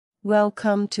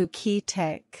Welcome to Key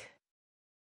Tech.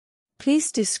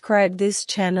 Please describe this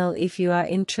channel if you are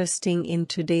interested in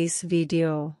today's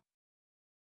video.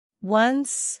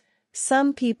 Once,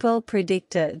 some people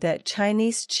predicted that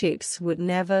Chinese chips would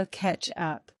never catch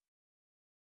up.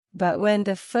 But when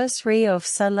the first ray of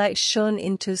sunlight shone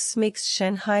into SMIC's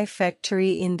Shanghai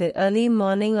factory in the early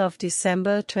morning of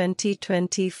December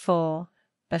 2024,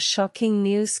 a shocking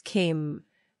news came.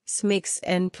 SMIC's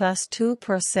N+2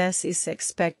 process is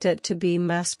expected to be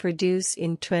mass-produced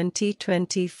in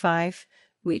 2025,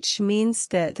 which means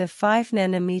that the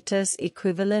 5nm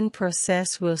equivalent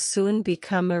process will soon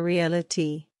become a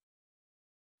reality.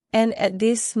 And at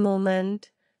this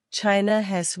moment, China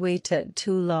has waited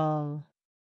too long.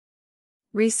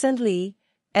 Recently,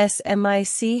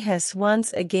 SMIC has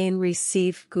once again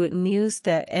received good news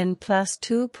that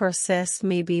N+2 process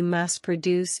may be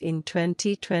mass-produced in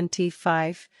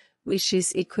 2025, which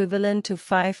is equivalent to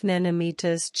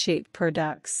 5nm chip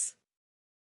products.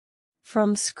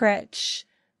 From scratch,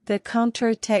 the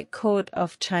counter-attack code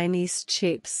of Chinese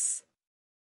chips.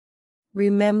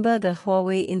 Remember the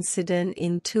Huawei incident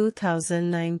in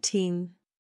 2019?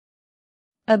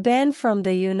 A ban from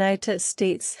the United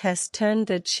States has turned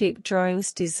the chip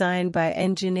drawings designed by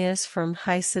engineers from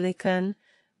HiSilicon,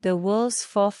 the world's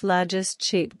fourth largest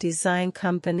chip design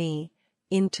company,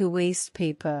 into waste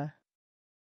paper.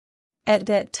 At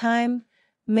that time,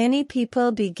 many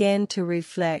people began to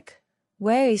reflect,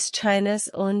 where is China's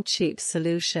own chip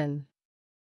solution?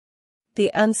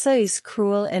 The answer is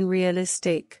cruel and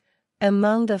realistic.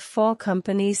 Among the 4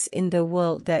 companies in the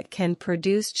world that can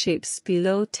produce chips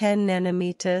below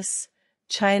 10nm,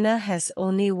 China has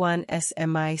only one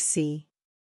SMIC.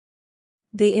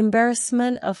 The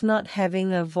embarrassment of not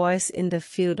having a voice in the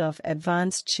field of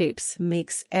advanced chips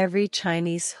makes every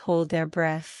Chinese hold their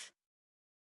breath.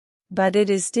 But it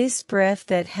is this breath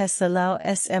that has allowed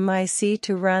SMIC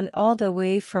to run all the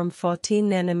way from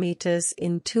 14nm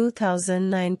in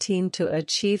 2019 to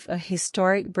achieve a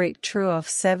historic breakthrough of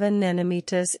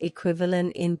 7nm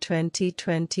equivalent in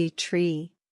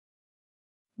 2023.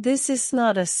 This is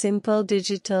not a simple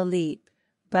digital leap,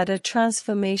 but a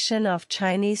transformation of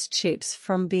Chinese chips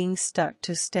from being stuck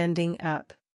to standing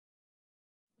up.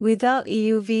 Without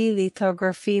EUV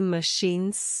lithography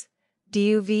machines,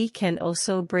 DUV can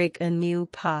also break a new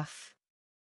path.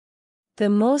 The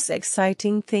most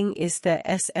exciting thing is that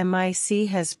SMIC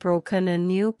has broken a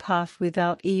new path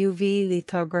without EUV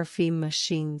lithography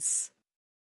machines.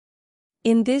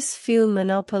 In this field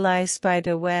monopolized by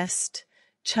the West,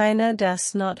 China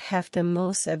does not have the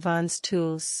most advanced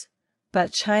tools,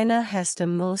 but China has the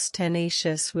most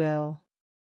tenacious will.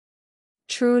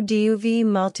 Through DUV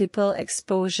multiple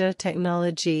exposure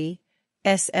technology,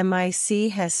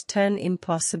 SMIC has turned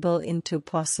impossible into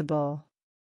possible.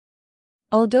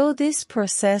 Although this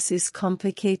process is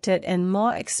complicated and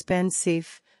more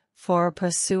expensive, for a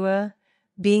pursuer,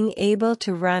 being able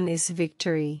to run is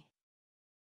victory.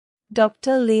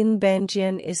 Dr. Lin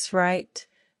Benjian is right,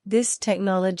 this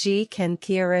technology can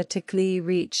theoretically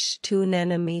reach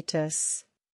 2nm.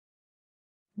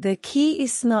 The key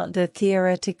is not the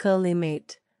theoretical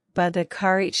limit, but the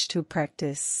courage to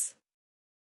practice.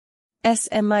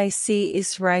 SMIC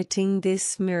is writing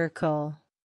this miracle.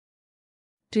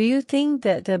 Do you think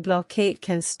that the blockade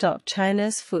can stop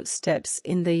China's footsteps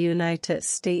in the United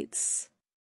States?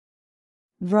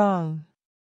 Wrong.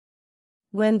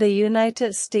 When the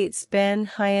United States banned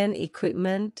high-end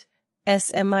equipment,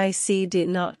 SMIC did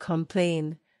not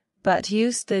complain, but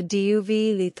used the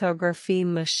DUV lithography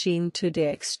machine to the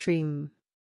extreme.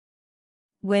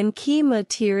 When key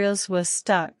materials were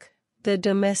stuck, the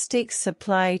domestic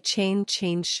supply chain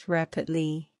changed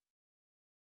rapidly.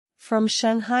 From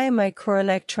Shanghai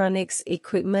microelectronics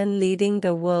equipment leading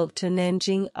the world to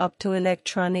Nanjing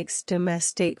optoelectronics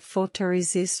domestic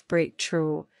photoresist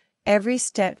breakthrough, every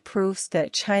step proves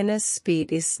that China's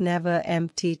speed is never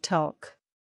empty talk.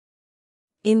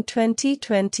 In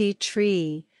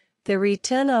 2023, the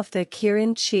return of the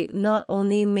Kirin chip not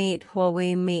only made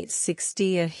Huawei Mate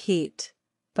 60 a hit,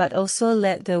 but also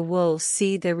let the world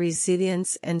see the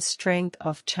resilience and strength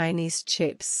of Chinese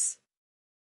chips.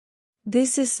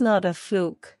 This is not a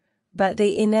fluke, but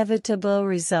the inevitable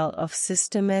result of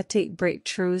systematic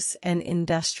breakthroughs and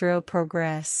industrial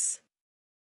progress.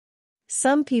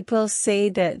 Some people say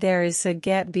that there is a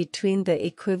gap between the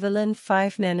equivalent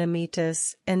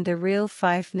 5nm and the real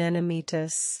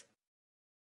 5nm.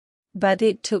 But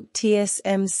it took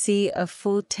TSMC a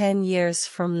full 10 years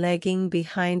from lagging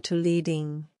behind to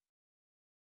leading.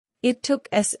 It took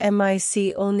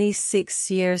SMIC only 6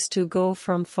 years to go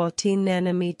from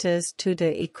 14nm to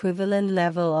the equivalent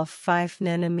level of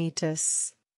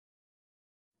 5nm.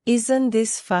 Isn't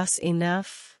this fast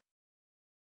enough?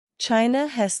 China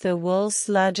has the world's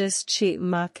largest chip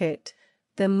market,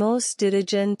 the most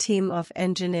diligent team of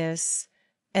engineers,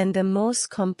 and the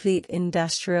most complete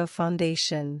industrial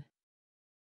foundation.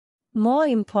 More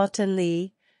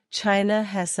importantly, China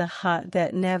has a heart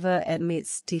that never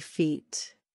admits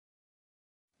defeat.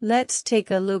 Let's take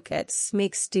a look at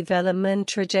SMIC's development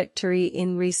trajectory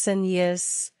in recent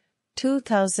years.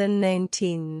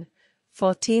 2019,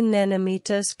 14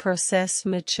 nanometers process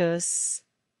matures.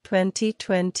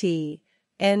 2020,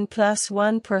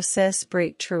 N+1 process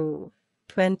breakthrough.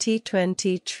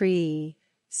 2023,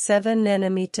 7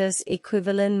 nanometers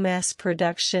equivalent mass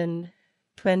production.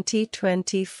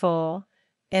 2024,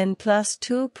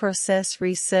 N+2 process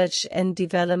research and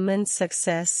development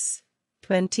success.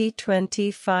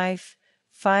 2025,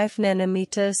 5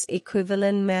 nanometers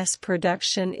equivalent mass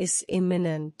production is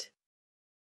imminent.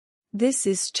 This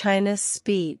is China's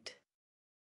speed.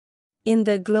 In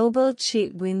the global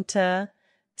chip winter,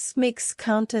 SMIC's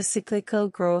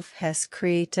countercyclical growth has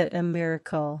created a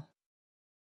miracle.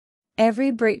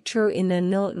 Every breakthrough in a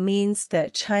node means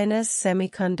that China's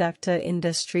semiconductor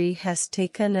industry has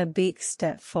taken a big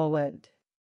step forward.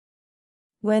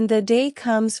 When the day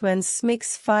comes when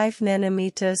SMIC's 5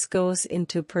 nanometers goes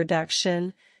into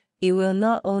production, it will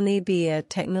not only be a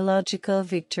technological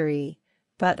victory,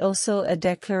 but also a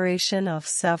declaration of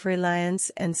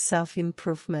self-reliance and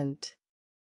self-improvement.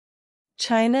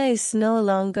 China is no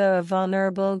longer a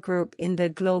vulnerable group in the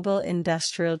global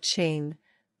industrial chain,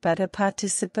 but a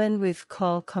participant with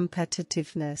core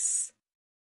competitiveness.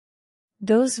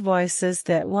 Those voices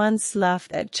that once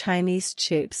laughed at Chinese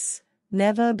chips,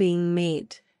 never being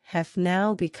made, have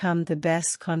now become the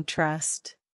best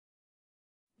contrast.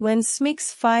 When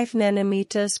SMIC's 5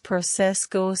 nanometers process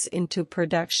goes into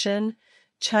production,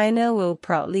 China will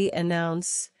proudly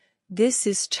announce, "This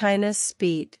is China's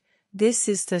speed, this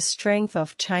is the strength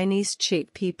of Chinese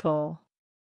chip people."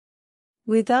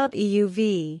 Without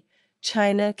EUV,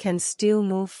 China can still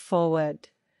move forward.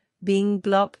 Being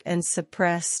blocked and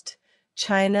suppressed,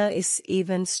 China is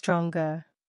even stronger.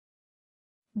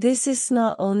 This is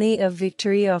not only a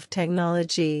victory of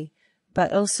technology,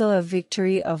 but also a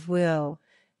victory of will,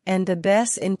 and the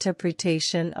best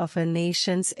interpretation of a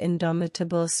nation's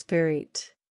indomitable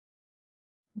spirit.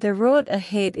 The road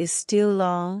ahead is still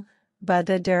long, but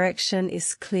the direction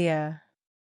is clear.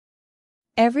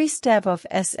 Every step of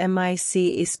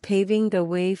SMIC is paving the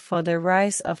way for the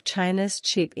rise of China's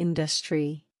chip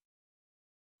industry.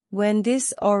 When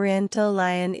this Oriental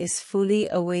lion is fully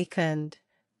awakened,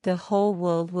 the whole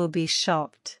world will be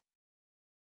shocked.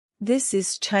 This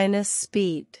is China's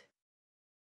speed.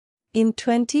 In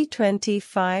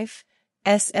 2025,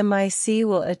 SMIC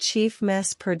will achieve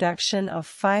mass production of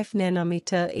 5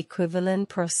 nanometer equivalent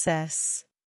process.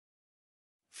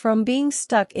 From being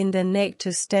stuck in the neck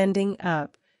to standing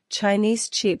up, Chinese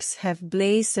chips have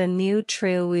blazed a new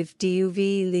trail with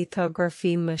EUV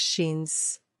lithography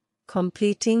machines,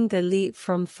 completing the leap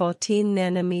from 14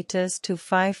 nanometers to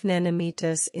 5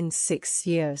 nanometers in 6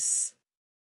 years.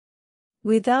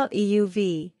 Without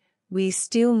EUV, we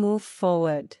still move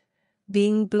forward.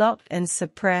 Being blocked and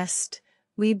suppressed,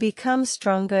 we become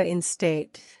stronger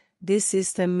instead. This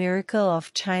is the miracle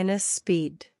of China's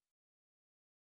speed.